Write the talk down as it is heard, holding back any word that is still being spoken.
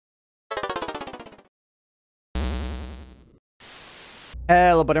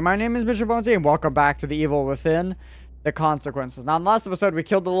Hello, buddy. My name is MrBonesy, and welcome back to The Evil Within: The Consequences. Now, in the last episode, we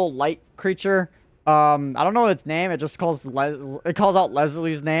killed the little light creature. I don't know its name. It just calls out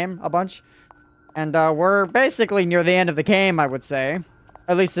Leslie's name a bunch. And we're basically near the end of the game, I would say,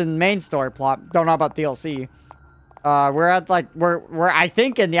 at least in main story plot. Don't know about DLC. We're at I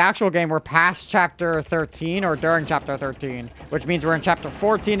think in the actual game we're past chapter 13 or during chapter 13, which means we're in chapter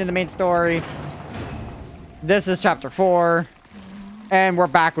 14 in the main story. This is chapter 4. And we're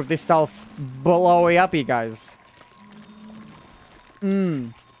back with the stealth blowy uppy guys.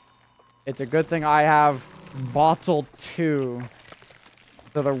 It's a good thing I have bottle 2.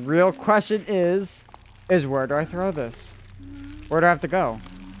 So the real question is where do I throw this? Where do I have to go?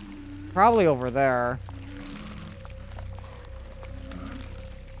 Probably over there.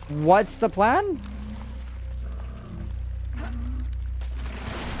 What's the plan?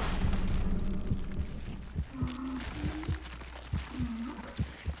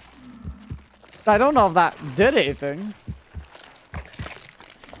 I don't know if that did anything.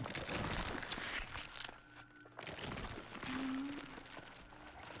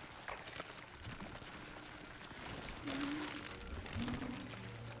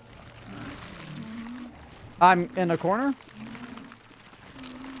 I'm in a corner.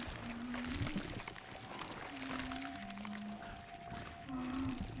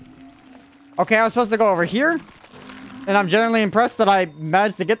 Okay, I was supposed to go over here. And I'm genuinely impressed that I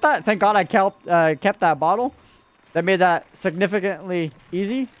managed to get that. Thank God I kept that bottle. That made that significantly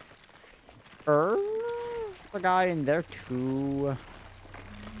easy. The guy in there too.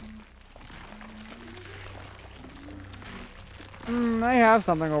 I have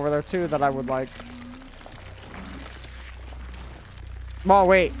something over there too that I would like. Oh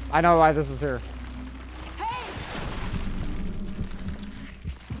wait, I know why this is here.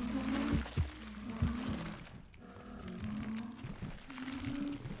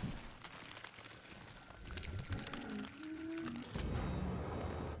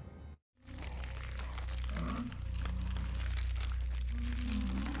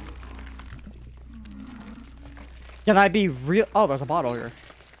 Can I be real? Oh, there's a bottle here.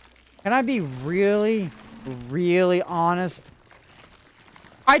 Can I be really honest?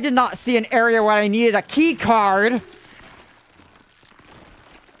 I did not see an area where I needed a key card.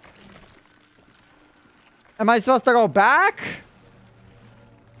 Am I supposed to go back?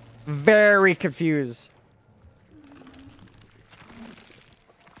 Very confused.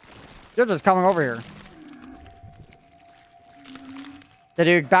 You're just coming over here. Did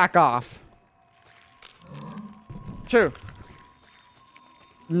you back off? True.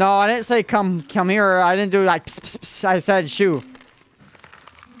 No, I didn't say come here. I didn't do like pss, pss, pss. I said shoo.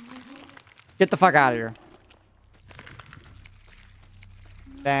 Get the fuck out of here.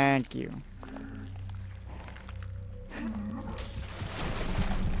 Thank you.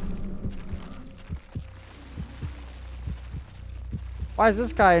 Why is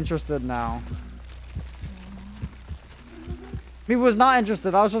this guy interested now? He was not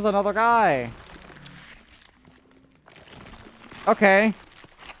interested. That was just another guy. Okay.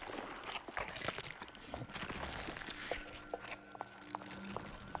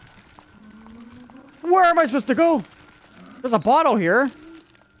 Where am I supposed to go? There's a bottle here.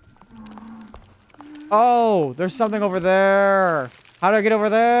 Oh, there's something over there. How do I get over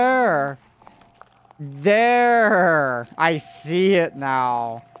there? There. I see it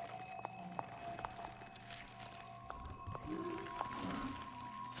now.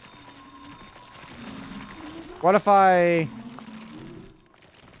 What if I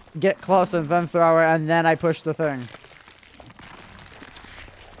get close and then throw it, and then I push the thing?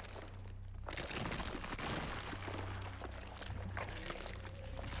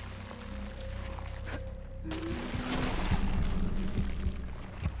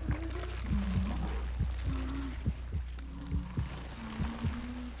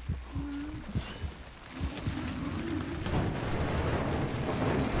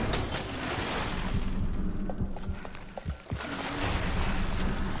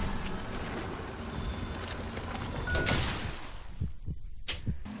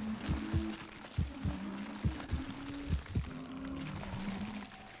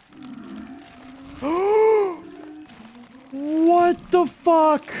 What the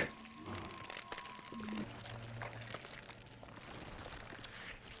fuck?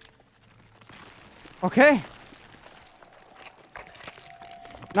 Okay.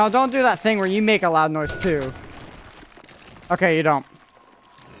 Now don't do that thing where you make a loud noise too. Okay, you don't.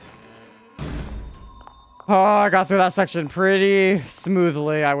 Oh, I got through that section pretty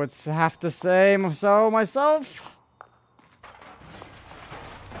smoothly, I would have to say so myself.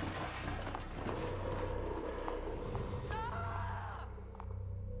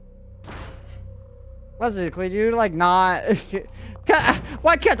 Leslie, could you like not?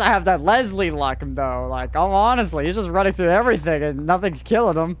 Why can't I have that Leslie luck though? Like, oh, honestly, he's just running through everything and nothing's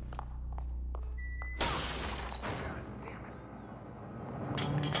killing him.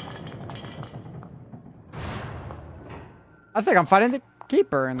 I think I'm fighting the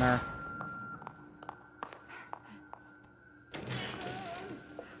keeper in there.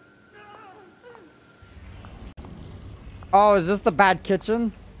 Oh, is this the bad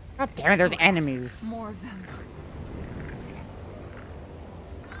kitchen? God damn it, there's enemies. More of them.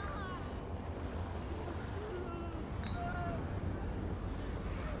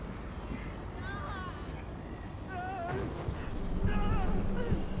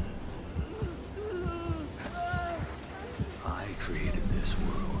 I created this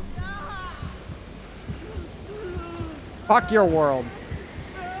world. Fuck your world.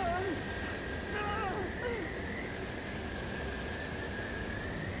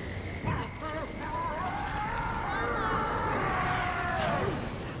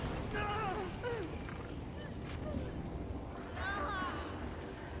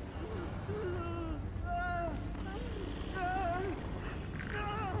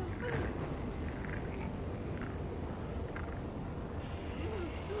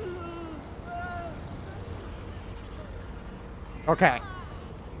 Okay.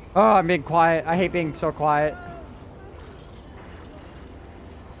 Oh, I'm being quiet. I hate being so quiet.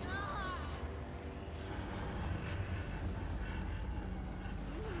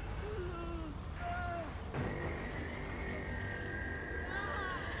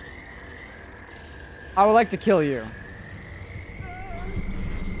 I would like to kill you.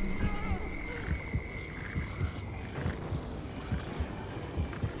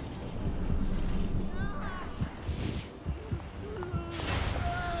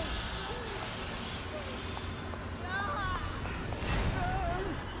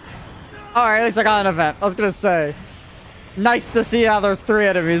 Alright, at least I got an event. I was gonna say. Nice to see how there's 3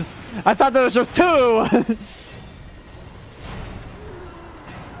 enemies. I thought there was just 2!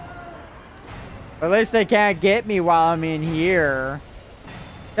 At least they can't get me while I'm in here.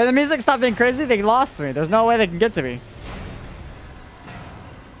 And the music stopped being crazy, they lost me. There's no way they can get to me.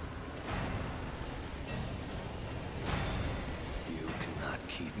 You cannot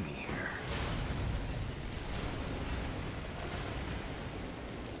keep me here.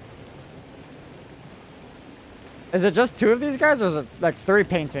 Is it just 2 of these guys, or is it like 3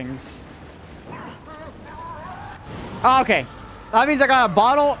 paintings? Oh, okay. That means I got a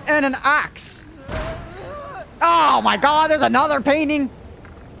bottle and an axe. Oh my god, there's another painting.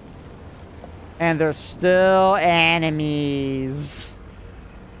 And there's still enemies.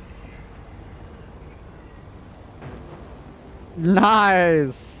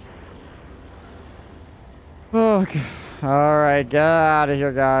 Nice. Okay. Alright, get out of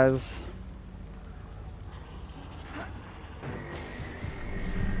here, guys.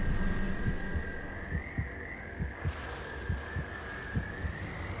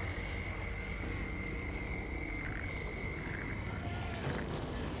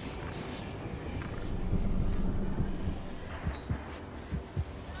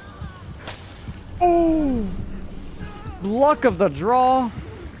 Oh! Luck of the draw.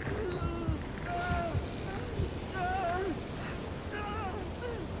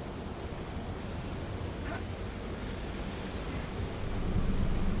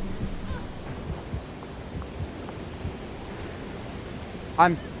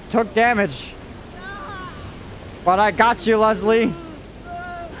 Took damage. But I got you, Leslie.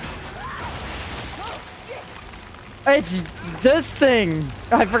 It's this thing.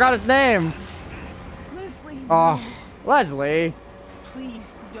 I forgot its name. Leslie. Oh, Leslie. Please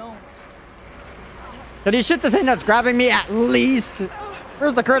don't. Did he shoot the thing that's grabbing me at least?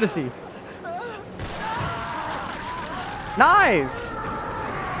 Where's the courtesy? Nice.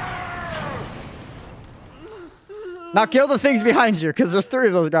 Now kill the things behind you, because there's 3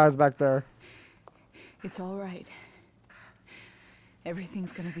 of those guys back there. It's all right.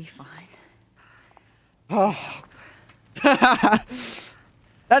 Everything's gonna be fine. Oh.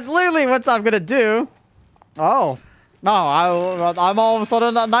 That's literally what I'm gonna do. Oh. No, I'm all of a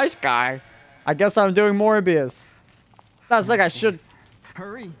sudden a nice guy. I guess I'm doing Mobius. That's like I should.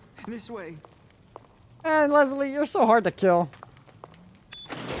 Hurry, this way. And Leslie, you're so hard to kill.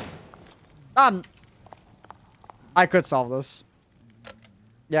 I could solve this.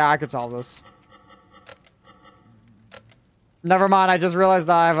 Yeah, I could solve this. Never mind, I just realized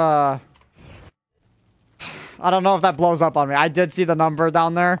that I have a... I don't know if that blows up on me. I did see the number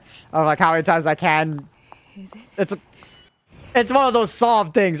down there of like how many times I can. Is it? It's one of those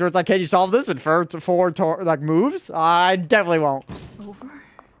solve things where it's like, can you solve this in 4 like moves? I definitely won't. Over?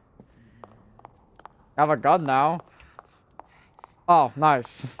 I have a gun now. Oh,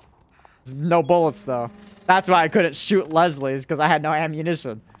 nice. No bullets, though. That's why I couldn't shoot Leslie's, because I had no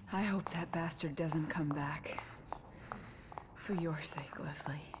ammunition. I hope that bastard doesn't come back. For your sake,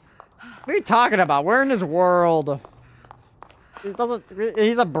 Leslie. What are you talking about? We're in his world. He doesn't...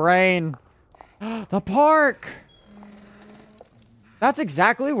 He's a brain. The park! That's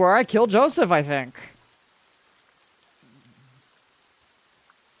exactly where I killed Joseph, I think.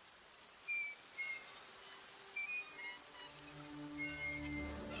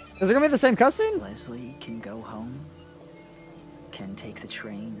 Is it gonna be the same cutscene? Leslie can go home. Can take the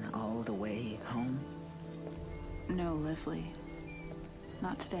train all the way home. No, Leslie.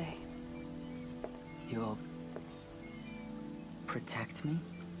 Not today. You'll protect me?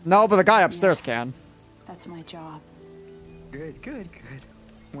 No, but the guy upstairs Yes. can. That's my job. Good, good, good.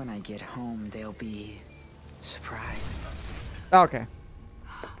 When I get home, they'll be surprised. Okay.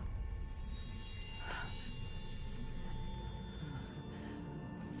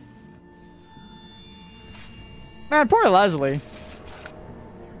 Man, poor Leslie.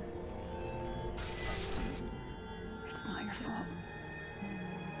 It's not your fault.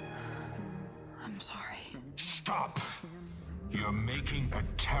 I'm sorry. Stop. You're making a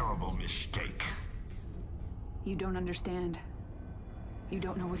terrible mistake. You don't understand. You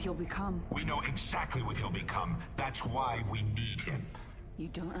don't know what he'll become. We know exactly what he'll become. That's why we need him. You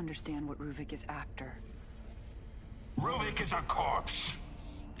don't understand what Ruvik is after. Ruvik is a corpse.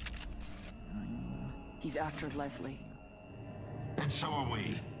 He's after Leslie. And so are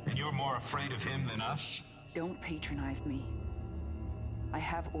we. And you're more afraid of him than us? Don't patronize me. I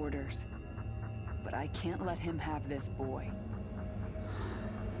have orders. But I can't let him have this boy.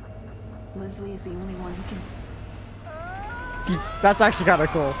 Leslie is the only one who can... That's actually kind of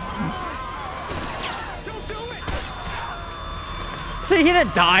cool. See, he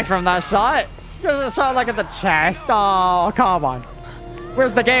didn't die from that shot. He just shot like at the chest. Oh, come on.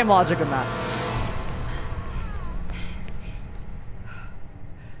 Where's the game logic in that?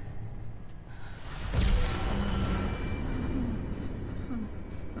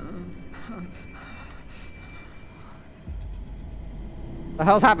 The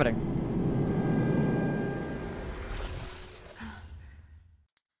hell's happening?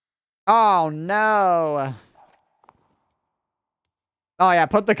 Oh no. Oh yeah,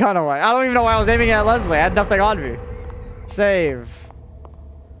 put the gun away. I don't even know why I was aiming at Leslie. I had nothing on me. Save.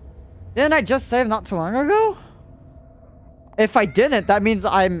 Didn't I just save not too long ago? If I didn't, that means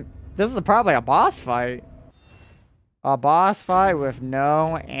this is probably a boss fight. A boss fight with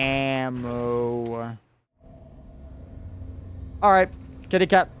no ammo. Alright, kitty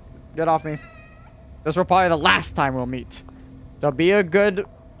cat, get off me. This will probably be the last time we'll meet. So be a good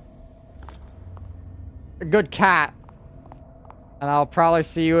cat. And I'll probably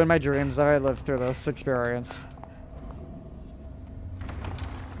see you in my dreams if I live through this experience.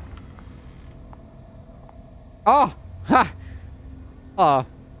 Oh! Ha! Oh.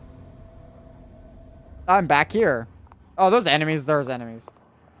 I'm back here. Oh, those enemies. There's enemies.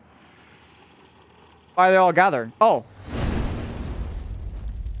 Why are they all gathered? Oh.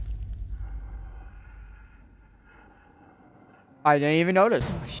 I didn't even notice.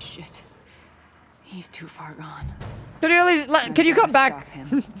 Oh, shit. He's too far gone. Can you at least can you come back?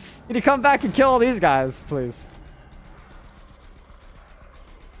 Can you come back and kill all these guys, please?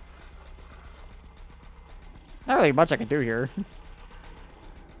 Not really much I can do here.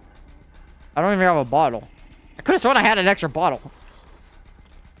 I don't even have a bottle. I could have sworn I had an extra bottle.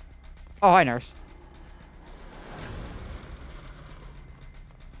 Oh, hi, nurse.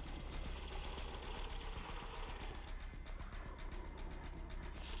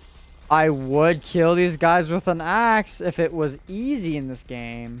 I would kill these guys with an axe if it was easy in this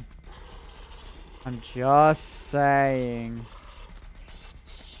game. I'm just saying.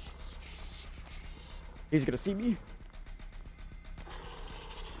 He's gonna see me.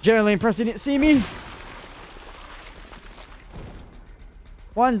 Generally impressed he didn't see me.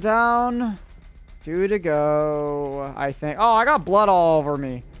 One down. 2 to go, I think. Oh, I got blood all over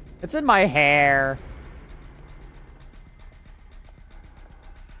me. It's in my hair.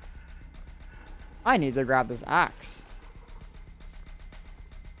 I need to grab this axe.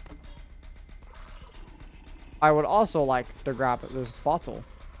 I would also like to grab this bottle.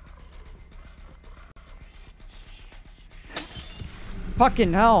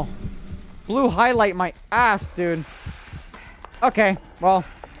 Fucking hell. Blue highlight my ass, dude. Okay, well.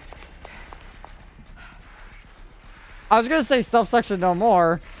 I was gonna say stealth section no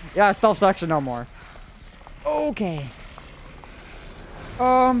more. Yeah, stealth section no more. Okay.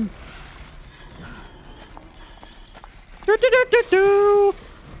 Do do do do do.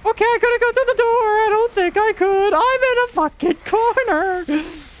 Okay, I couldn't go through the door. I don't think I could. I'm in a fucking corner.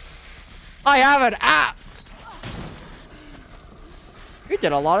 I have an app. You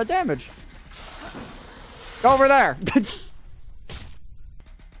did a lot of damage. Go over there. Did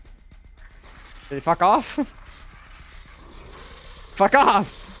he fuck off? Fuck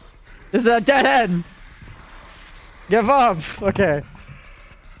off. This is a dead end. Give up. Okay.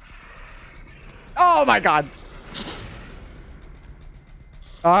 Oh my god.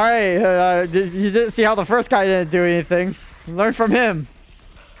 Alright, you didn't see how the first guy didn't do anything. Learn from him.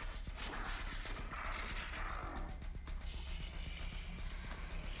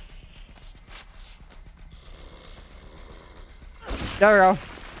 There we go.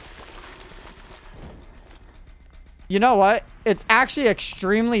 You know what? It's actually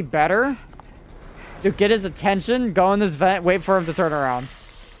extremely better to get his attention, go in this vent, wait for him to turn around.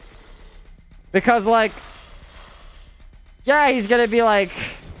 Because, like, yeah, he's gonna be, like,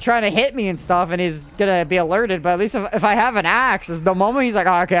 trying to hit me and stuff, and he's gonna be alerted, but at least if I have an axe, is the moment he's like,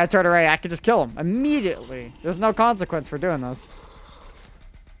 oh, okay, I turned around, I can just kill him immediately. There's no consequence for doing this.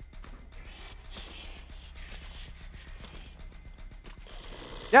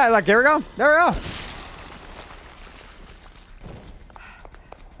 Yeah, like, here we go. There we go.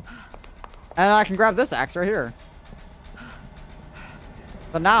 And I can grab this axe right here.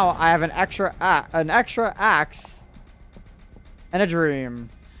 So now I have an extra axe and a dream.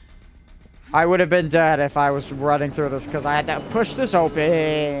 I would have been dead if I was running through this because I had to push this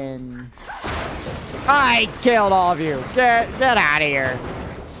open. I killed all of you. Get out of here.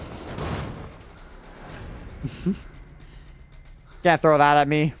 Can't throw that at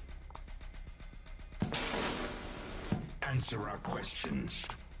me. Answer our questions.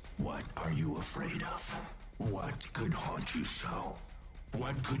 What are you afraid of? What could haunt you so?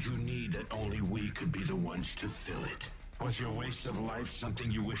 What could you need that only we could be the ones to fill it? Was your waste of life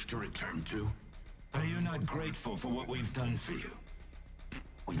something you wish to return to? Are you not grateful for what we've done for you?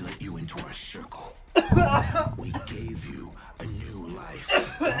 We let you into our circle. We gave you a new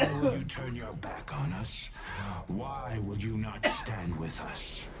life. Why will you turn your back on us? Why will you not stand with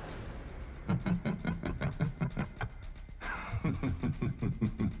us?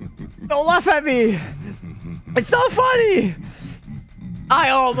 Don't laugh at me. It's so funny. I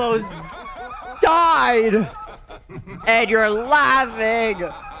almost died. And you're laughing.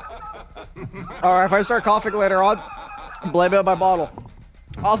 Alright, if I start coughing later on, blame it on my bottle.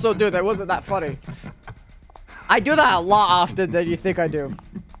 Also, dude, that wasn't that funny. I do that a lot often than you think I do.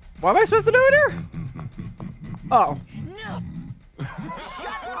 What am I supposed to do in here? Oh. No. Shut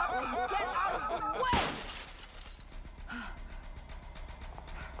up and get out of the way.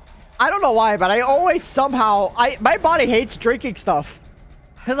 I don't know why, but I always somehow... my body hates drinking stuff.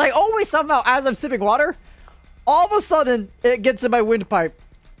 Because I always somehow, as I'm sipping water, all of a sudden, it gets in my windpipe.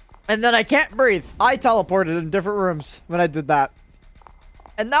 And then I can't breathe. I teleported in different rooms when I did that.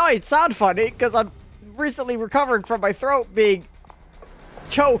 And now I sound funny because I'm recently recovered from my throat being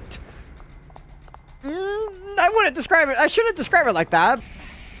choked. I wouldn't describe it. I shouldn't describe it like that.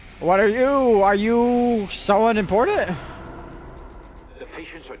 What are you? Are you someone important? The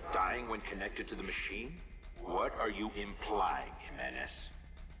patients are dying when connected to the machine? What are you implying, Jimenez?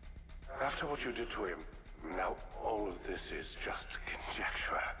 After what you did to him, now all of this is just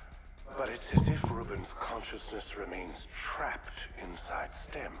conjecture. But it's as if Ruben's consciousness remains trapped inside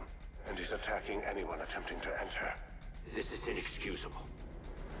STEM, and he's attacking anyone attempting to enter. This is inexcusable.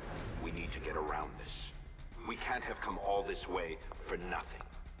 We need to get around this. We can't have come all this way for nothing.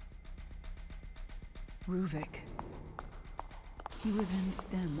 Ruvik. He was in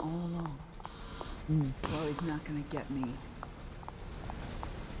STEM all along. Well, he's not gonna get me.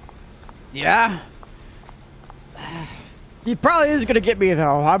 Yeah. He probably is gonna get me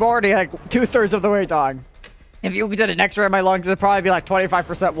though. I'm already like 2/3 of the way done. If you did an X-ray of my lungs, it'd probably be like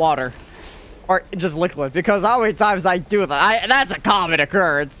 25% water. Or just liquid. Because how many times I do that? That's a common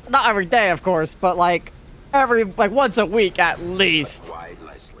occurrence. Not every day, of course, but like once a week at least. But why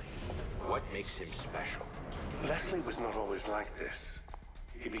Leslie? What makes him special? Leslie was not always like this.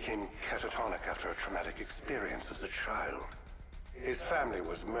 He became catatonic after a traumatic experience as a child. His family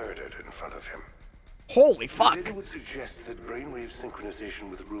was murdered in front of him. Holy fuck. Data would suggest that brainwave synchronization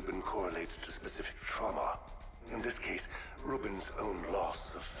with Ruben correlates to specific trauma. In this case, Ruben's own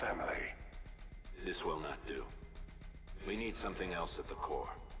loss of family. This will not do. We need something else at the core.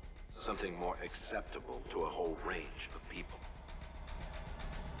 Something more acceptable to a whole range of people.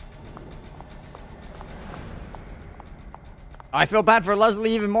 I feel bad for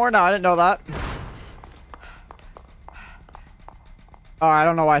Leslie even more now. I didn't know that. Oh, I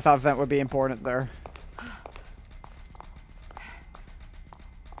don't know why I thought vent would be important there.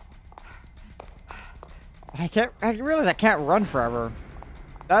 I realize I can't run forever.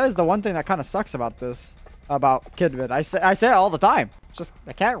 That is the one thing that kind of sucks about this. About Kidman. I say it all the time. It's just,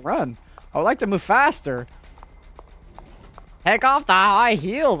 I can't run. I would like to move faster. Take off the high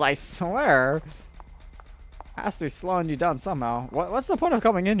heels, I swear. Has to be slowing you down somehow. What's the point of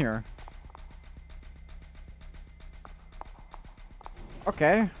coming in here?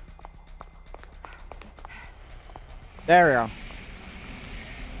 Okay. There we go.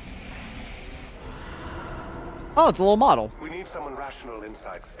 Oh, it's a little model. We need someone rational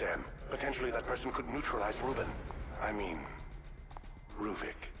inside STEM. Potentially that person could neutralize Ruben. I mean,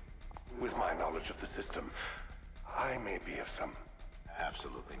 Ruvik. With my knowledge of the system, I may be of some...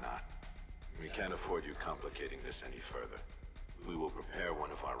 Absolutely not. We can't afford you complicating this any further. We will prepare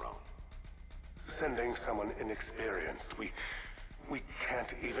one of our own. Sending someone inexperienced, we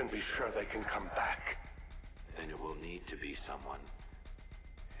can't even be sure they can come back. Then it will need to be someone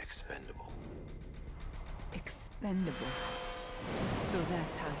expendable. Expendable. So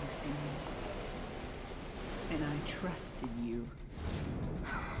that's how you see me. And I trusted you.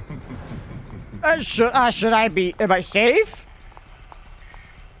 Should I be... Am I safe?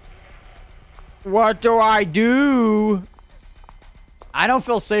 What do I do? I don't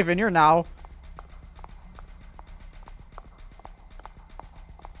feel safe in here now.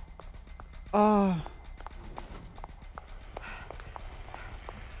 Oh.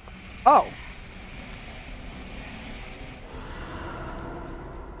 Oh.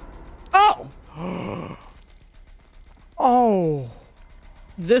 Oh.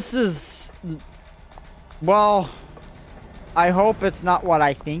 This is... Well... I hope it's not what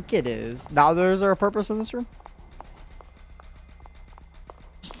I think it is. Now there's a purpose in this room?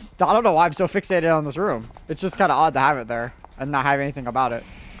 I don't know why I'm so fixated on this room. It's just kind of odd to have it there and not have anything about it.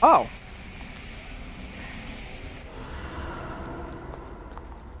 Oh.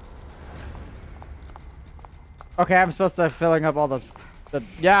 Okay, I'm supposed to filling up all the...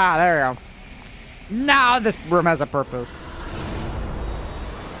 Yeah, there we go. Now this room has a purpose.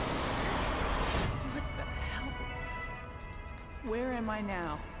 Where am I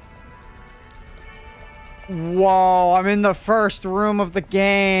now? Whoa, I'm in the first room of the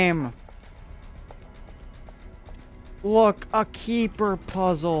game. Look, a keeper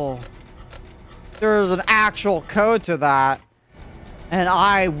puzzle. There's an actual code to that. And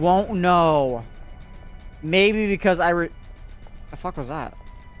I won't know. Maybe because the fuck was that?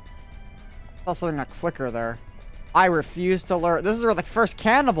 I saw something like flicker there. I refuse to learn. This is where the first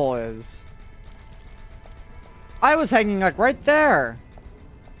cannibal is. I was hanging like right there.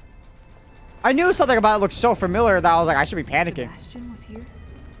 I knew something about it looked so familiar that I was like, I should be panicking. Sebastian was here?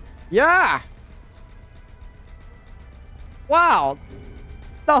 Yeah. Wow.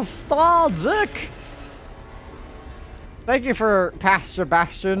 Nostalgic. Thank you for past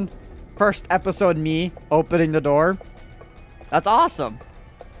Sebastian. First episode me opening the door. That's awesome.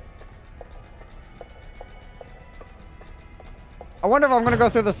 I wonder if I'm going to go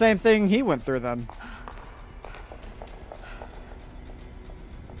through the same thing he went through then.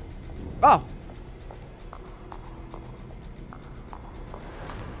 Oh.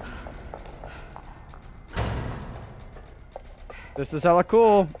 This is hella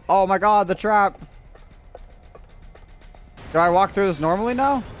cool. Oh my god, the trap. Do I walk through this normally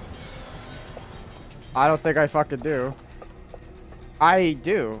now? I don't think I fucking do. I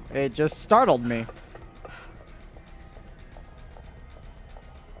do. It just startled me.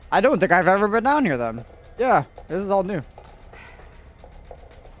 I don't think I've ever been down here then. Yeah, this is all new.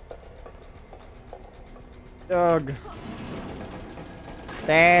 Doug.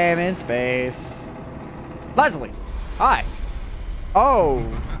 Damn in space. Leslie. Hi. Oh.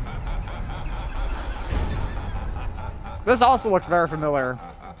 This also looks very familiar.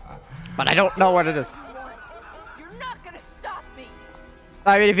 But I don't know what it is. You're not gonna stop me.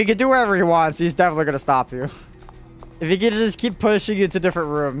 I mean, if he can do whatever he wants, he's definitely gonna stop you. If he can just keep pushing you to different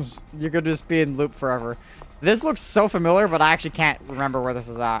rooms, you could just be in loop forever. This looks so familiar, but I actually can't remember where this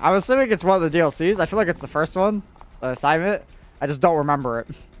is at. I'm assuming it's one of the DLCs. I feel like it's the first one, the assignment. I just don't remember it.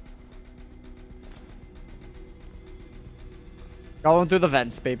 Going through the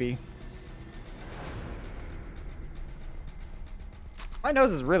vents, baby. My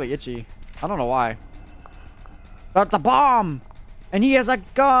nose is really itchy. I don't know why. That's a bomb! And he has a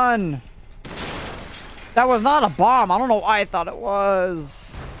gun! That was not a bomb. I don't know why I thought it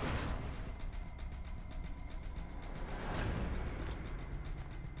was.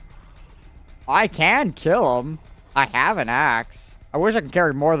 I can kill him. I have an axe. I wish I could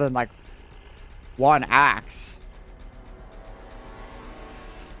carry more than like one axe.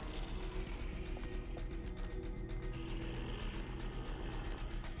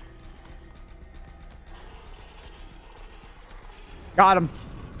 Got him.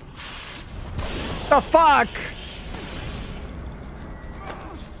 The fuck?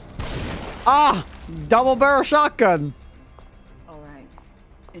 Ah! Double barrel shotgun. Alright,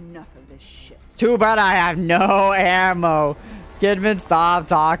 enough of this shit. Too bad I have no ammo. Kidman, stop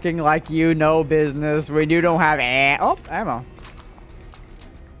talking like you know business when you don't have ammo.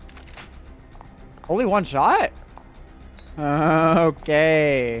 Only one shot?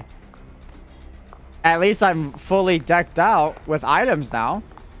 Okay. At least I'm fully decked out with items now.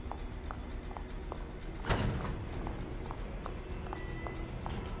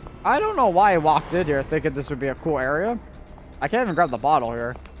 I don't know why I walked in here thinking this would be a cool area. I can't even grab the bottle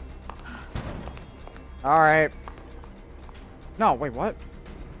here. Alright. No, wait, what?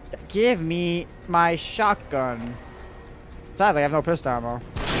 Give me my shotgun. Sadly, I have no pistol ammo.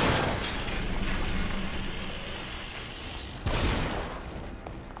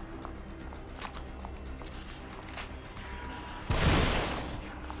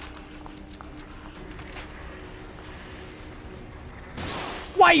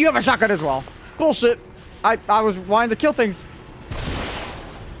 Why do you have a shotgun as well? Bullshit. I was wanting to kill things.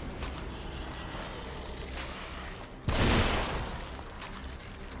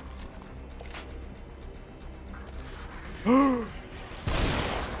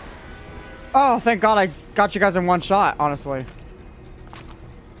 Oh, thank God I got you guys in one shot, honestly.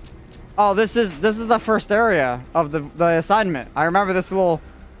 Oh, this is the first area of the assignment. I remember this little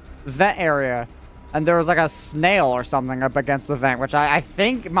vent area. And there was like a snail or something up against the vent, which I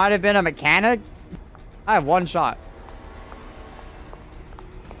think might have been a mechanic. I have one shot.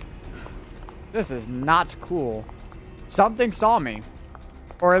 This is not cool. Something saw me.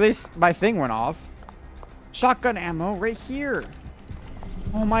 Or at least my thing went off. Shotgun ammo right here.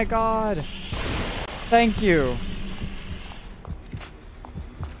 Oh my God. Thank you.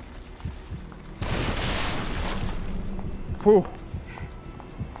 Whew.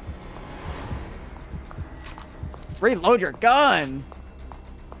 Reload your gun.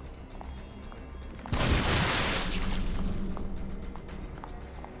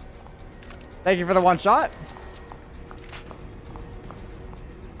 Thank you for the one shot.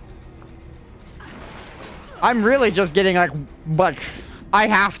 I'm really just getting like, but I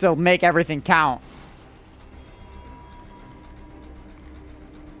have to make everything count.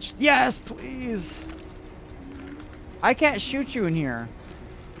 Yes, please. I can't shoot you in here.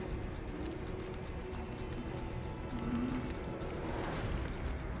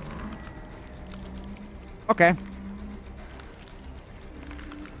 Okay.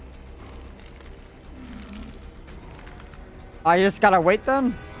 I just gotta wait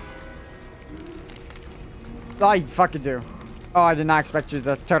then? Oh, you fucking do. Oh, I did not expect you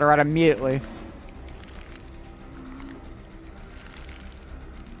to turn around immediately.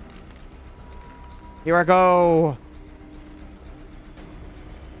 Here I go.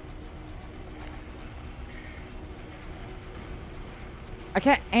 I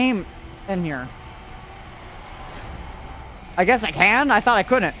can't aim in here. I guess I can? I thought I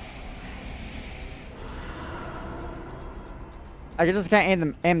couldn't. I just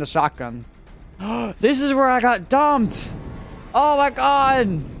can't aim the shotgun. This is where I got dumped. Oh my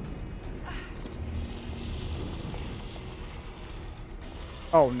God.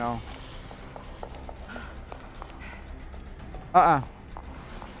 Oh no. I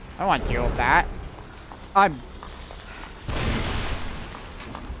don't want to deal with that. I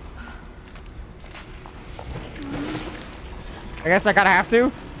guess I gotta have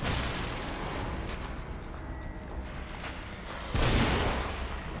to.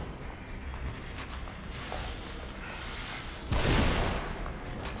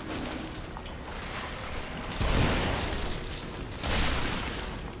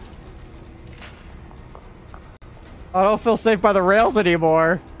 I don't feel safe by the rails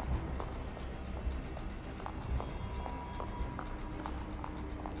anymore.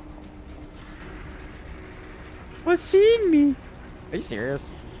 What's seeing me? Are you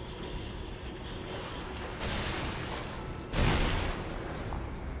serious?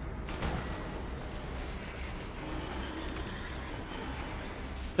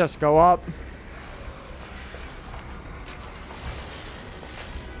 Just go up.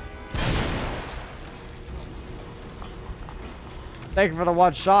 Thank you for the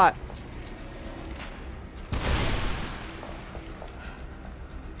one shot.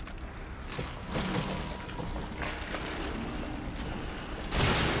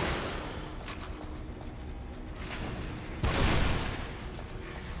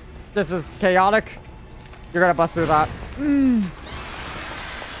 This is chaotic. You're gonna bust through that.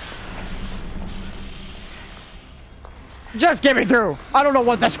 Just get me through. I don't know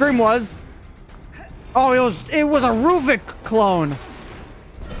what that scream was. Oh, it was a Ruvik clone.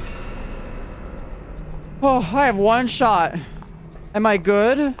 Oh, I have one shot. Am I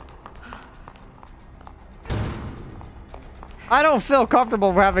good? I don't feel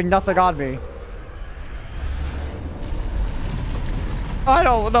comfortable having nothing on me. I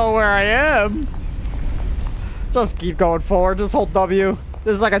don't know where I am. Just keep going forward. Just hold W.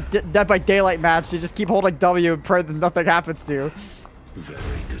 This is like a Dead by Daylight match. You just keep holding W and pray that nothing happens to you.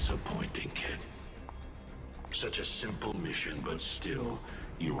 Very disappointing, kid. Such a simple mission, but still,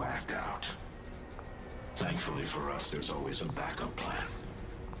 you act out. Thankfully for us, there's always a backup plan.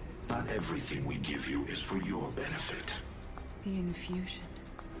 Not everything we give you is for your benefit. The infusion.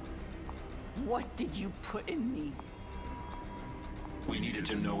 What did you put in me? We needed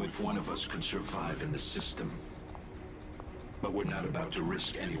to know if one of us could survive in the system. But we're not about to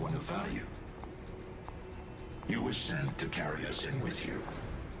risk anyone of value. You were sent to carry us in with you.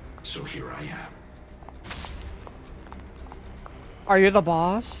 So here I am. Are you the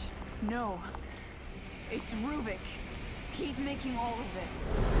boss? No. It's Rubik. He's making all of this.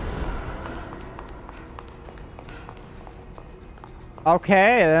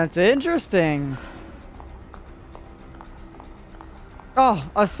 Okay, that's interesting. Oh,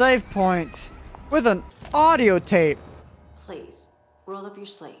 a save point with an audio tape. Please, roll up your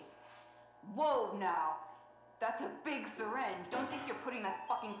sleeve. Whoa, now. That's a big syringe. Don't think you're putting that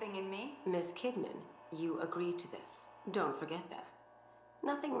fucking thing in me. Miss Kidman, you agreed to this. Don't forget that.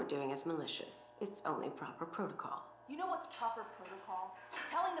 Nothing we're doing is malicious. It's only proper protocol. You know what's proper protocol?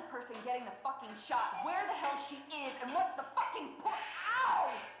 Telling the person getting the fucking shot where the hell she is and what's the fucking point. Ow!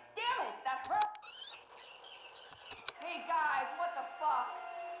 Damn it, that hurt! Hey guys, what the fuck?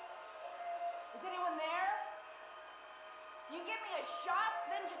 Is anyone there? You give me a shot,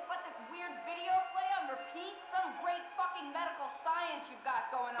 then just let this weird video play on repeat? Some great fucking medical science you've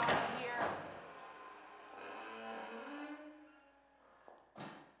got going on here.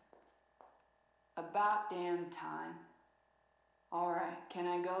 About damn time. Alright, can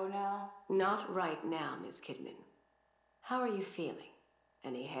I go now? Not right now, Miss Kidman. How are you feeling?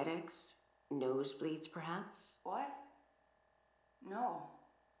 Any headaches? Nosebleeds, perhaps? What? No.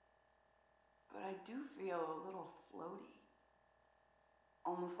 But I do feel a little floaty.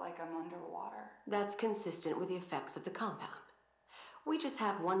 Almost like I'm underwater. That's consistent with the effects of the compound. We just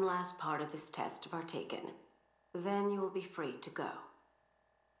have one last part of this test to partake in. Then you will be free to go.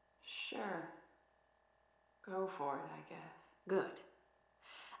 Sure. Go for it, I guess. Good.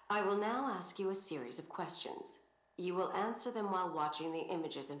 I will now ask you a series of questions. You will answer them while watching the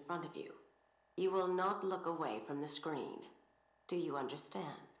images in front of you. You will not look away from the screen. Do you understand?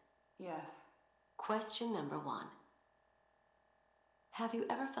 Yes. Question number 1. Have you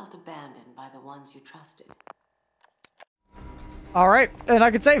ever felt abandoned by the ones you trusted? All right, and I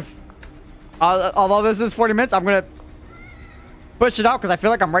can save. Although this is 40 minutes, I'm gonna push it out because I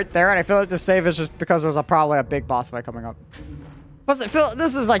feel like I'm right there, and I feel like the save is just because there's probably a big boss fight coming up. Plus, I feel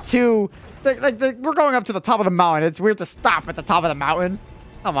this is like we're going up to the top of the mountain. It's weird to stop at the top of the mountain.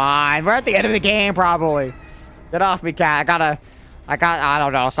 Come on, we're at the end of the game probably. Get off me, cat. I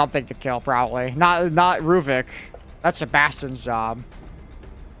don't know, something to kill probably. Not Ruvik. That's Sebastian's job.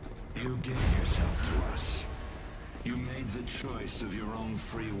 You gave yourself to us. You made the choice of your own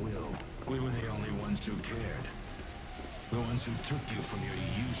free will. We were the only ones who cared. The ones who took you from your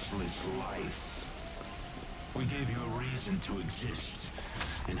useless life. We gave you a reason to exist.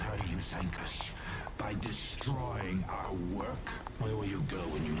 And how do you thank us? By destroying our work? Where will you go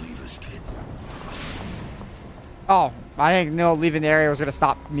when you leave us, kid? Oh, I didn't know leaving the area was gonna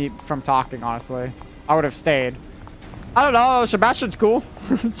stop me from talking, honestly. I would have stayed. I don't know, Sebastian's cool.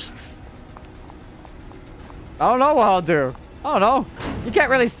 I don't know what I'll do. I don't know. You can't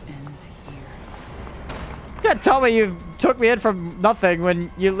really... You can't tell me you took me in from nothing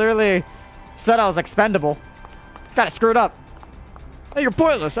when you literally said I was expendable. It's kind of screwed up. Hey, you're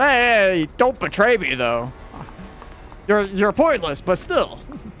pointless. Hey, don't betray me, though. You're pointless, but still.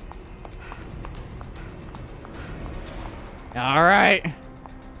 All right.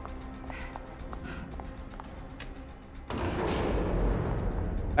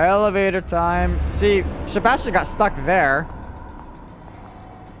 Elevator time. See, Sebastian got stuck there.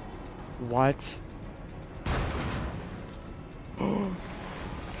 What?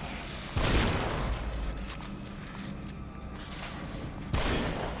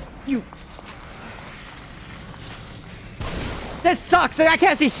 You. This sucks. I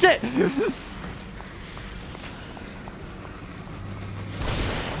can't see shit.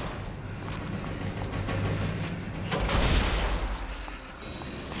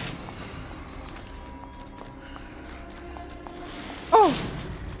 Oh.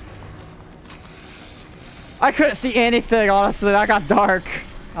 I couldn't see anything, honestly. That got dark.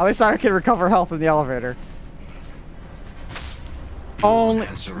 At least I can recover health in the elevator. Only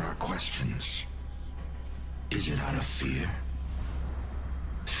answer our questions. Is it out of fear?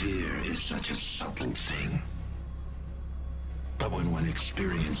 Fear is such a subtle thing. But when one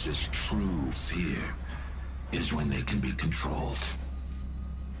experiences true fear, is when they can be controlled.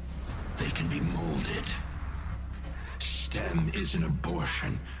 They can be molded. STEM is an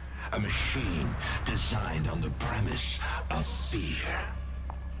abortion, a machine designed on the premise of fear.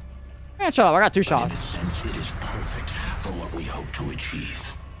 Man, shut up. I got 2 In a shots. sense, it is perfect for what we hope to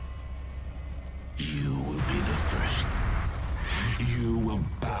achieve. You will be the first. You will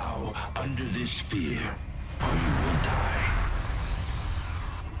bow under this fear, or you will die.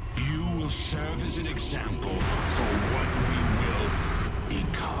 You will serve as an example for what we will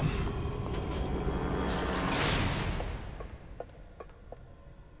become.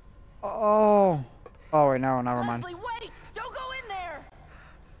 Oh. Oh, wait, no, never mind. Leslie, wait! Don't go in there!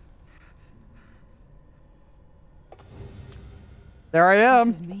 There I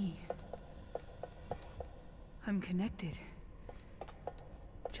am. This is me. I'm connected.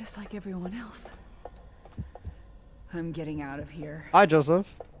 Just like everyone else. I'm getting out of here. Hi,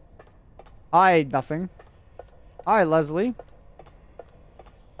 Joseph. Hi, nothing. Hi, Leslie.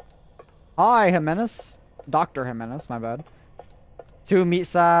 Hi, Jimenez. Dr. Jimenez, my bad. 2 meat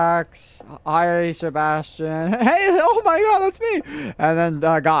sacks. Hi, Sebastian. Hey, oh my god, that's me. And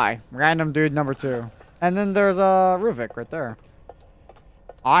then Guy. Random dude number 2. And then there's Ruvik right there.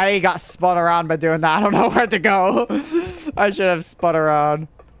 I got spun around by doing that. I don't know where to go. I should have spun around.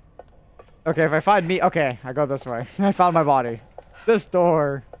 Okay, if I find meat... Okay, I go this way. I found my body. This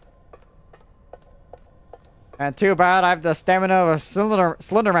door. And too bad I have the stamina of a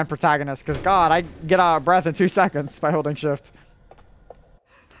Slenderman protagonist. Because, God, I get out of breath in 2 seconds by holding shift.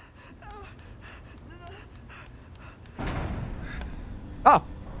 Oh.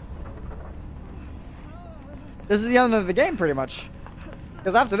 This is the end of the game, pretty much.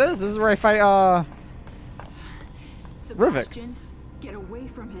 Because after this is where I fight, Ruvik. Sebastian, get away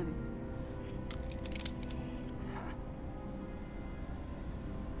from him.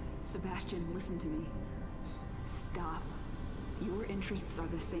 Sebastian, listen to me. Stop. Your interests are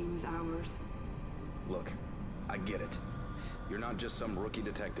the same as ours. Look, I get it. You're not just some rookie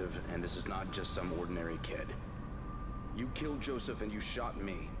detective, and this is not just some ordinary kid. You killed Joseph and you shot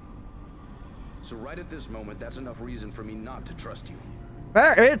me. So right at this moment, that's enough reason for me not to trust you.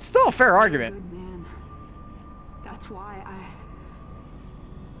 Fair, it's still a fair argument. Good man. That's why I...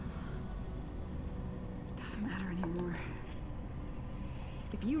 It doesn't matter anymore.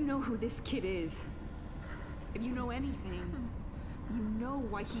 If you know who this kid is, if you know anything, you know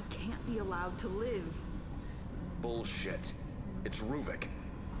why he can't be allowed to live. Bullshit. It's Ruvik.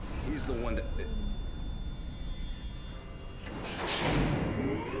 He's the one that...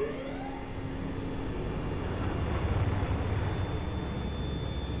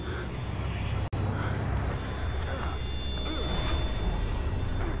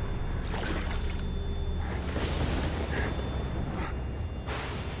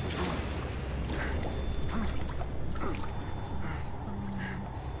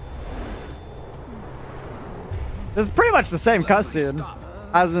 This is pretty much the same cutscene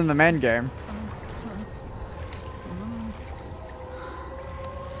as in the main game.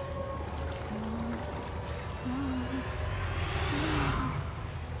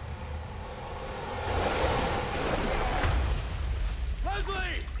 Leslie!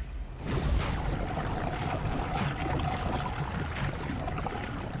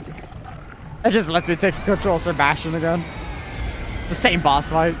 It just lets me take control of Sebastian again. The same boss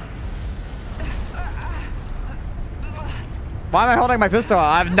fight. Why am I holding my pistol?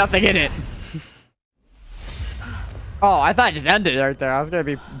 I have nothing in it. Oh, I thought it just ended right there. I was gonna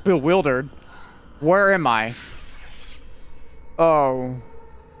be bewildered. Where am I? Oh.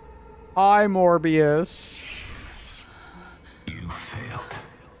 Hi, Mobius. You failed.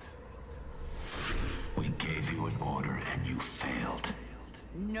 We gave you an order and you failed.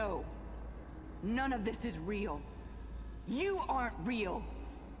 No. None of this is real. You aren't real.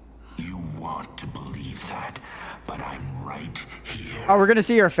 You want to believe that, but I'm right here. Oh, we're gonna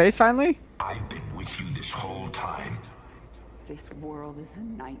see your face finally? I've been with you this whole time. This world is a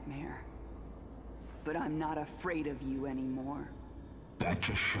nightmare. But I'm not afraid of you anymore. That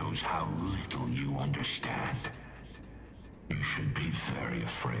just shows how little you understand. You should be very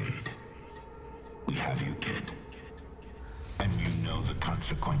afraid. We have you, kid. And you know the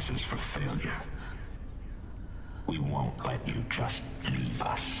consequences for failure. We won't let you just leave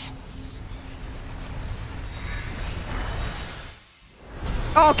us.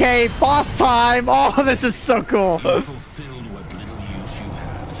 Okay, boss time! Oh, this is so cool. You fulfilled what little use you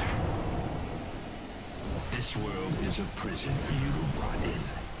have. This world is a prison for you to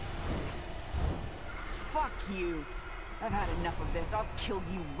you. I've had enough of this. I'll kill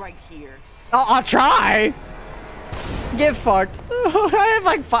you right here. I'll try. Get fucked. I have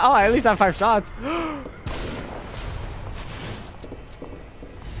like five. Oh, I at least have 5 shots.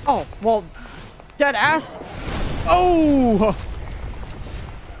 Oh, well, dead ass. Oh.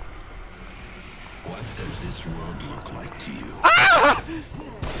 What does this world look like to you? Ah!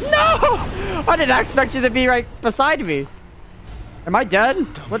 No! I did not expect you to be right beside me. Am I dead?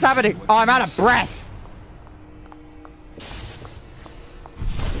 What's happening? Oh, I'm out of breath.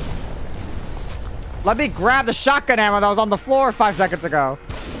 Let me grab the shotgun ammo that was on the floor 5 seconds ago.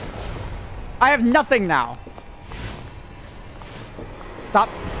 I have nothing now. Stop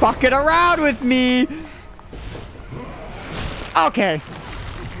fucking around with me. Okay.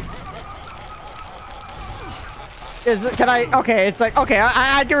 Is it, can I? Okay, it's like, okay,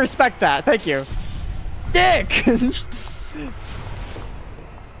 I can respect that. Thank you. Dick!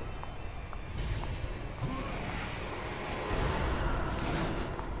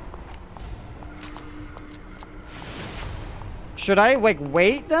 Should I, like,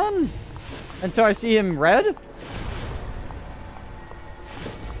 wait then? Until I see him red?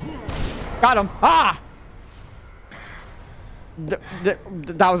 Got him. Ah!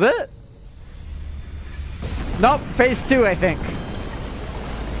 That was it? Nope, phase 2, I think.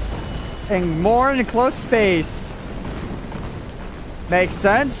 And more in close space. Makes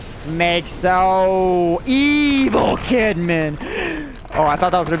sense? Makes so evil Kidman. Oh, I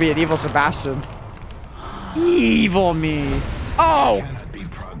thought that was gonna be an evil Sebastian. Evil me. Oh! Cannot be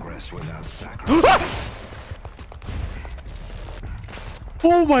progress without sacrifice.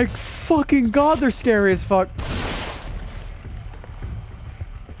 Oh my fucking god, they're scary as fuck.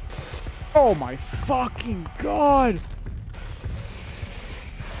 Oh my fucking god.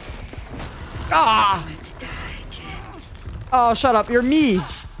 Ah! Oh, shut up. You're me.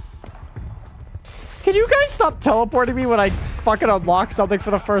 Can you guys stop teleporting me when I fucking unlock something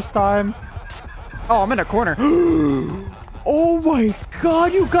for the first time? Oh, I'm in a corner. Oh my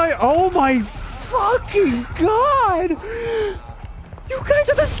god, you guys. Oh my fucking god. You guys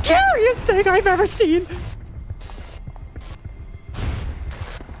are the scariest thing I've ever seen.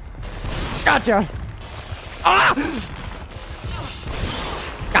 Gotcha. Ah!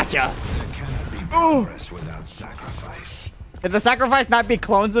 Gotcha. There cannot be progress without sacrifice. If the sacrifice not be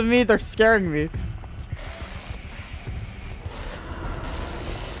clones of me, they're scaring me.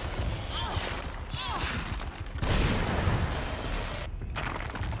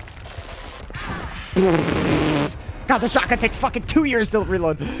 God, the shotgun takes fucking 2 years to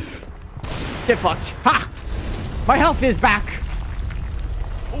reload. Get fucked. Ha! My health is back.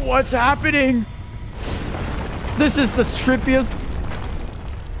 What's happening? This is the trippiest.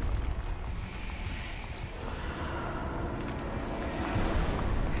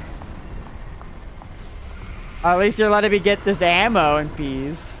 At least you're letting me get this ammo in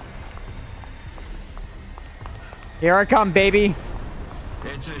peace. Here I come, baby.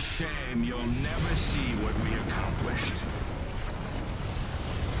 It's a shame you'll never see what we accomplished.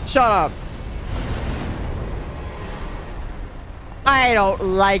 Shut up. I don't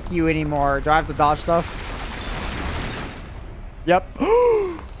like you anymore. Do I have to dodge stuff? Yep.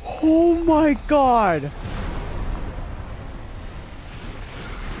 Oh my god.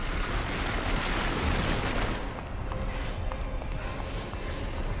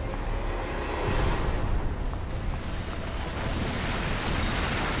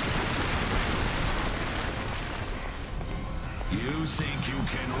 You think you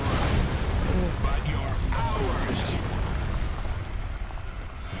can run, but you're ours.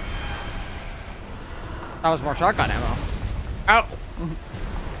 That was more shotgun ammo. Ow.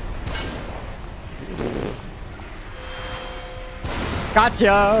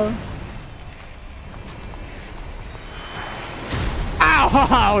 Gotcha. Ow.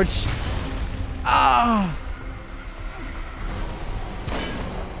 Ouch. Ah.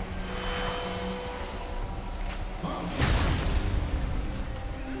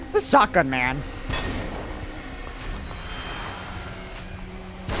 This shotgun man.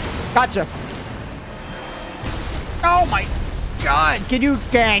 Gotcha. Oh my god. Can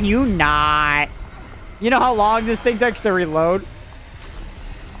you not? You know how long this thing takes to reload?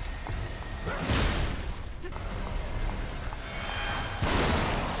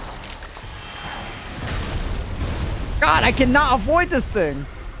 God, I cannot avoid this thing.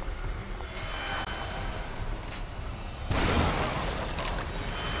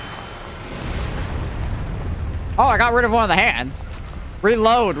 Oh, I got rid of one of the hands.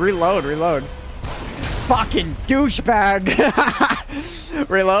 Reload, reload, reload. Fucking douchebag.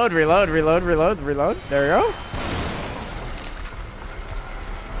 Reload, reload, reload, reload, reload. There we go.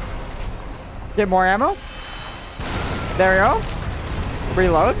 Get more ammo. There we go.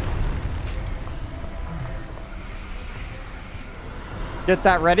 Reload. Get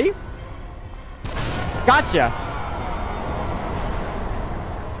that ready. Gotcha.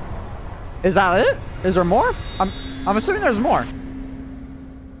 Is that it? Is there more? I'm assuming there's more.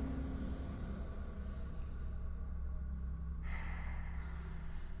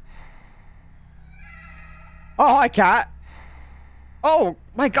 Oh, hi, cat. Oh,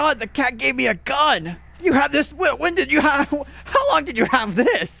 my God, the cat gave me a gun. You have this? When did you have? How long did you have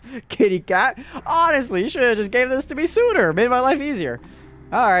this, kitty cat? Honestly, you should have just gave this to me sooner. Made my life easier.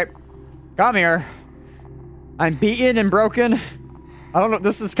 All right. Come here. I'm beaten and broken. I don't know.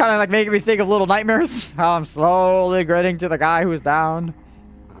 This is kind of like making me think of Little Nightmares. How I'm slowly gritting to the guy who's down.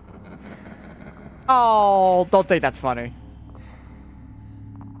 Oh, don't think that's funny.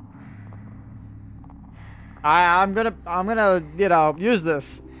 I'm gonna, you know, use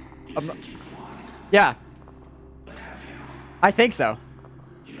this. Yeah. I think so.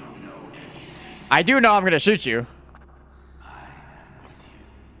 You don't know anything. I do know I'm gonna shoot you. I am with you.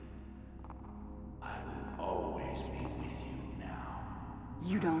 I will always be with you now.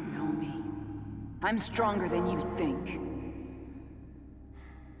 You don't know me. I'm stronger than you think.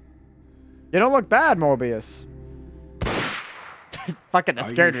 You don't look bad, Mobius. Fucking that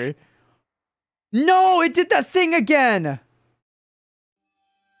scared me. No, it did that thing again.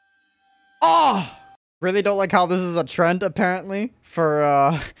 Oh, really don't like how this is a trend apparently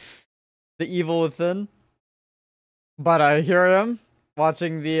for the Evil Within. But here I am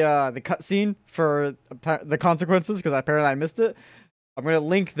watching the cutscene for the consequences because apparently I missed it. I'm gonna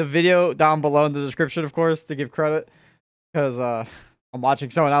link the video down below in the description, of course, to give credit because I'm watching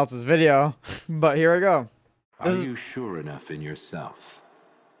someone else's video. But here I go. Are you sure enough in yourself?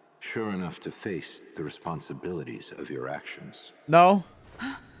 Sure enough to face the responsibilities of your actions? No.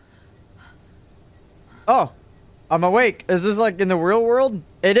 Oh, I'm awake. Is this like in the real world?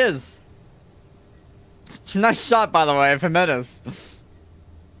 It is. Nice shot, by the way, Jimenez.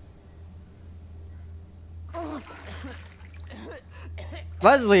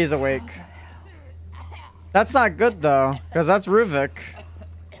 Leslie's awake. That's not good, though, because that's Ruvik.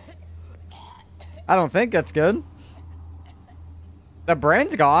 I don't think that's good. The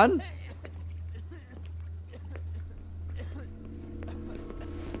brain's gone.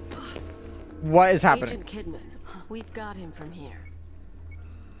 What is happening? Agent Kidman, we've got him from here.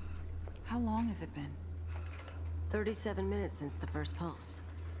 How long has it been? 37 minutes since the first pulse.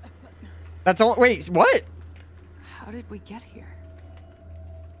 That's all. Wait, what? How did we get here?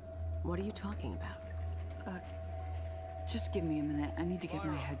 What are you talking about? Just give me a minute. I need to get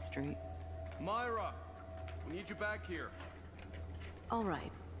my head straight. Myra, we need you back here. All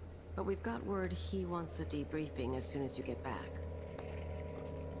right, but we've got word he wants a debriefing as soon as you get back.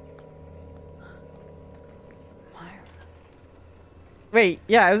 Myra. Wait,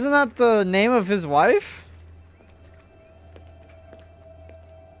 yeah, isn't that the name of his wife?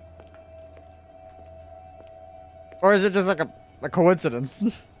 Or is it just like a coincidence?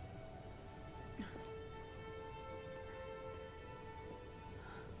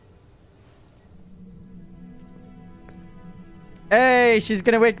 Hey, she's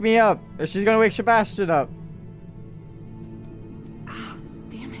gonna wake me up. She's gonna wake Sebastian up. Oh,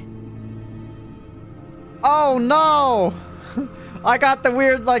 damn it. Oh no! I got the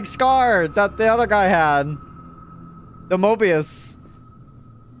weird like scar that the other guy had. The Mobius.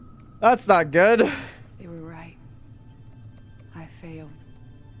 That's not good. They were right. I failed.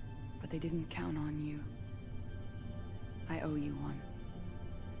 But they didn't count on you. I owe you one.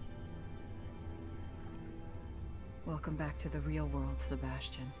 Welcome back to the real world,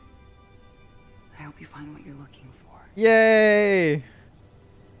 Sebastian. I hope you find what you're looking for. Yay!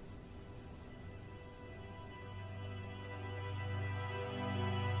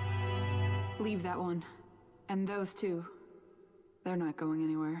 Leave that one. And those two. They're not going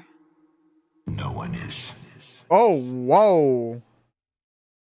anywhere. No one is. Oh, whoa.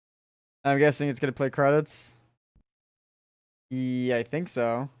 I'm guessing it's gonna play credits. Yeah, I think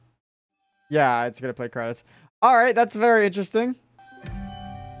so. Yeah, it's gonna play credits. All right, that's very interesting.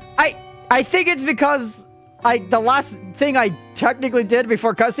 I think it's because the last thing I technically did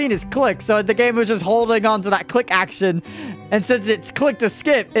before cutscene is click, so the game was just holding on to that click action, and since it's click to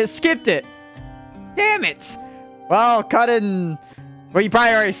skip, it skipped it. Damn it! Well, cut in. Well, you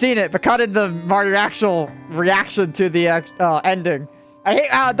probably already seen it, but cut in your actual reaction to the ending. I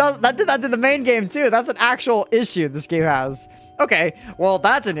hate how that did that to the main game too. That's an actual issue this game has. Okay, well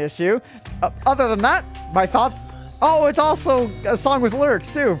that's an issue. Other than that, my thoughts. Oh, it's also a song with lyrics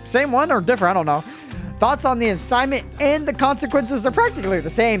too. Same one or different? I don't know. Thoughts on the assignment and the consequences. They're practically the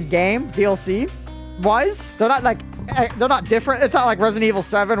same game, DLC wise. They're not like they're not different. It's not like Resident Evil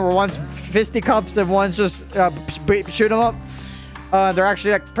 7 where one's fisticuffs and one's just shoot 'em up. They're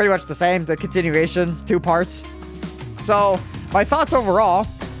actually like pretty much the same. The continuation, 2 parts. So my thoughts overall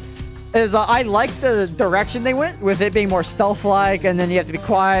is I like the direction they went with it being more stealth-like, and then you have to be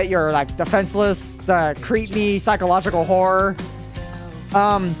quiet. You're like defenseless. The creepy psychological horror.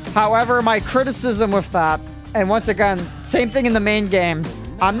 However, my criticism with that, and once again, same thing in the main game.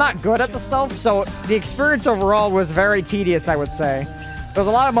 I'm not good at the stealth, so the experience overall was very tedious, I would say. There's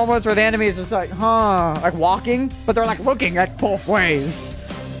a lot of moments where the enemy is just like, like walking, but they're like looking at both ways.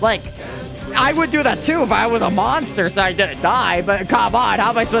 Like, I would do that too if I was a monster so I didn't die, but come on,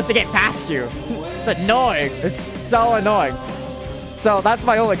 how am I supposed to get past you? It's annoying. It's so annoying. So that's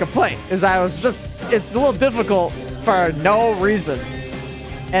my only complaint, is that it's a little difficult for no reason.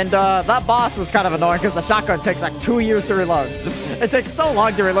 And that boss was kind of annoying because the shotgun takes like 2 years to reload. It takes so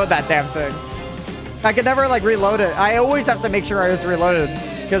long to reload that damn thing. I could never like reload it. I always have to make sure I was reloaded,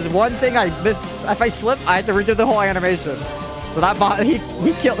 because one thing I missed, if I slip, I have to redo the whole animation. So that boss, he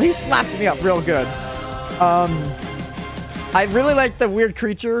slapped me up real good. I really like the weird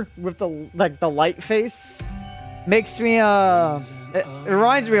creature with the light face. Makes me it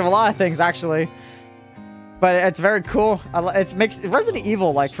reminds me of a lot of things actually. But it's very cool. It makes Resident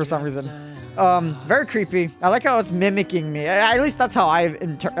Evil like for some reason. Very creepy. I like how it's mimicking me. At least that's how I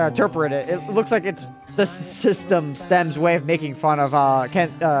interpret it. It looks like it's the system STEM's way of making fun of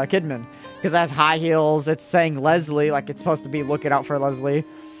Kidman. Because it has high heels. It's saying Leslie, like it's supposed to be looking out for Leslie.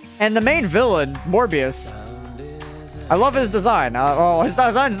 And the main villain, Mobius. I love his design. Well, his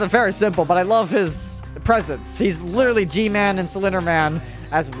design's very simple, but I love his presence. He's literally G-Man and Cylinder Man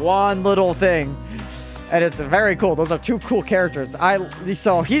as one little thing. And it's very cool. Those are 2 cool characters.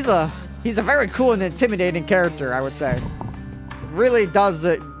 So he's a very cool and intimidating character, I would say. Really does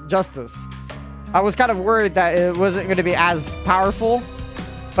it justice. I was kind of worried that it wasn't going to be as powerful,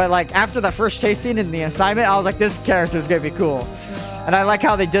 but like after the first chase scene in the assignment, I was like, this character is going to be cool. And I like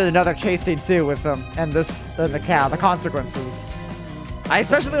how they did another chase scene too with him and the consequences. I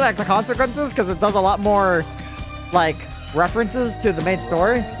especially like the consequences because it does a lot more like references to the main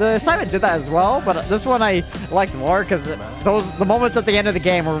story. The assignment did that as well, but this one I liked more because the moments at the end of the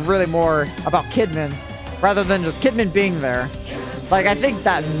game were really more about Kidman rather than just Kidman being there. Like, I think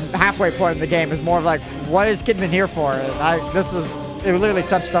that halfway point in the game is more of like, what is Kidman here for? And it literally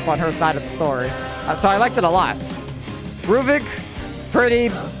touched up on her side of the story. So I liked it a lot. Ruvik, pretty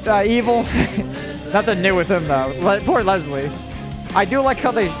evil. Nothing new with him though. Poor Leslie. I do like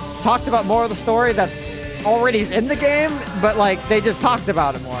how they talked about more of the story that's already is in the game, but like they just talked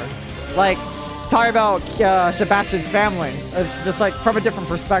about it more, like talking about Sebastian's family, just like from a different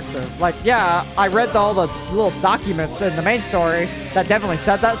perspective. Like, yeah, I read all the little documents in the main story that definitely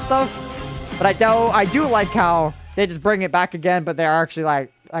said that stuff, but I do like how they just bring it back again, but they're actually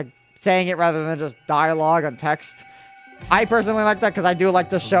like saying it rather than just dialogue on text. I personally like that because I do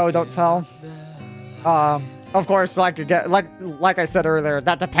like the show Don't Tell. Of course, like I said earlier,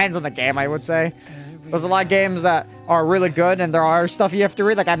 that depends on the game, I would say. There's a lot of games that are really good, and there are stuff you have to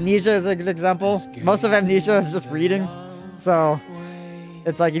read. Like Amnesia is a good example. Most of Amnesia is just reading. So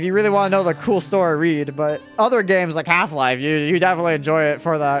it's like, if you really want to know the cool story, read. But other games like Half-Life, you definitely enjoy it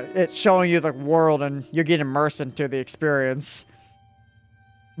for it's showing you the world, and you get immersed into the experience.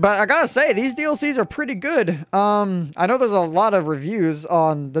 But I gotta say, these DLCs are pretty good. I know there's a lot of reviews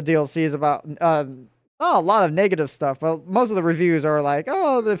on the DLCs about... a lot of negative stuff, but most of the reviews are like,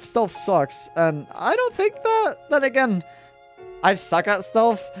 oh, the stealth sucks. And I don't think that. Then again, I suck at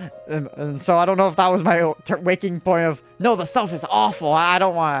stealth. And so I don't know if that was my waking point of, no, the stealth is awful. I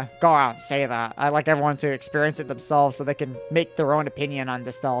don't want to go out and say that. I like everyone to experience it themselves so they can make their own opinion on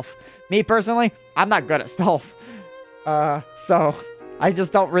the stealth. Me, personally, I'm not good at stealth. So I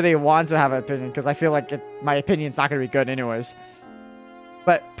just don't really want to have an opinion because I feel like my opinion's not going to be good anyways.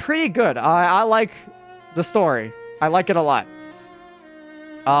 But pretty good. I like... the story. I like it a lot.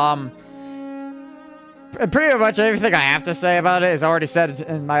 Pretty much everything I have to say about it is already said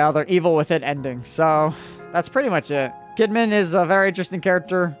in my other Evil Within ending. So that's pretty much it. Kidman is a very interesting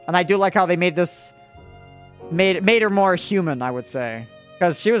character, and I do like how they made her more human, I would say.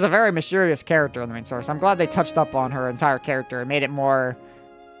 Because she was a very mysterious character in the main source. I'm glad they touched up on her entire character and made it more...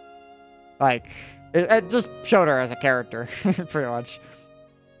 like... It just showed her as a character, pretty much.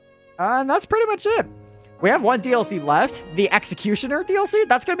 And that's pretty much it. We have one DLC left, the Executioner DLC.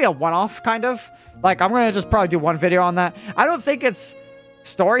 That's going to be a one-off, kind of. Like, I'm going to just probably do one video on that. I don't think it's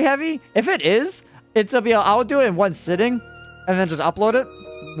story-heavy. If it is, I'll do it in one sitting and then just upload it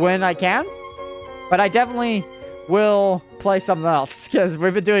when I can. But I definitely we'll play something else. Because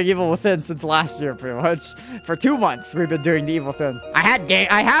we've been doing Evil Within since last year, pretty much. For 2 months, we've been doing the Evil Within. I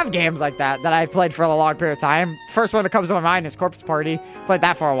have games like that I played for a long period of time. First one that comes to my mind is Corpse Party. Played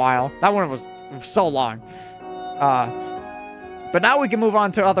that for a while. That one was so long. But now we can move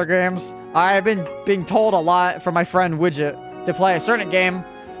on to other games. I've been being told a lot from my friend Widget to play a certain game.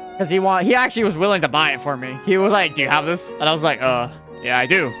 Because he actually was willing to buy it for me. He was like, do you have this? And I was like, yeah, I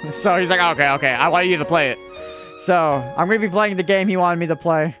do. So he's like, okay, I want you to play it. So I'm going to be playing the game he wanted me to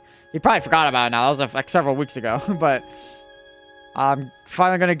play. He probably forgot about it now. That was like several weeks ago. But I'm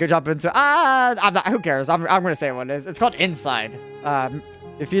finally going to jump into... who cares? I'm going to say what it is. It's called Inside.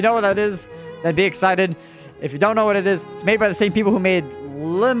 If you know what that is, then be excited. If you don't know what it is, it's made by the same people who made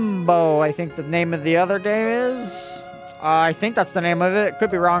Limbo, I think the name of the other game is. I think that's the name of it.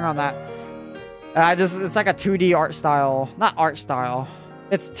 Could be wrong on that. It's like a 2D art style. Not art style.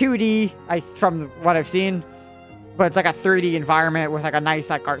 It's 2D from what I've seen. But it's like a 3D environment with like a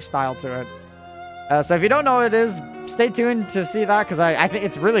nice like art style to it. So if you don't know what it is, stay tuned to see that. Because I think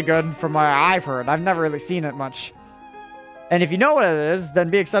it's really good from what I've heard. I've never really seen it much. And if you know what it is,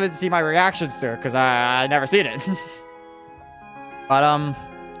 then be excited to see my reactions to it. Because I never seen it. But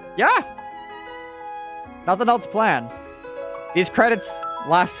yeah. Nothing else planned. These credits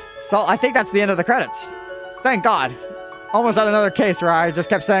last... So I think that's the end of the credits. Thank God. Almost had another case where I just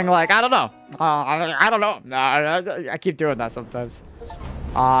kept saying, like, I don't know. I don't know. I keep doing that sometimes.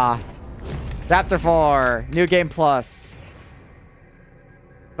 Chapter 4. New Game Plus.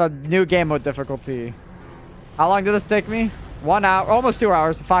 The new game mode difficulty. How long did this take me? 1 hour. Almost 2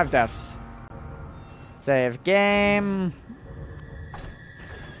 hours. 5 deaths. Save game.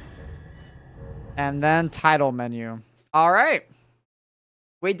 And then title menu. All right.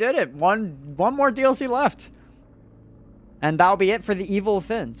 We did it. One more DLC left. And that'll be it for the Evil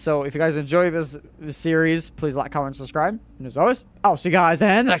Within. So if you guys enjoy this series, please like, comment, subscribe. And as always, I'll see you guys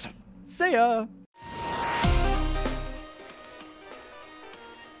in the next one. See ya.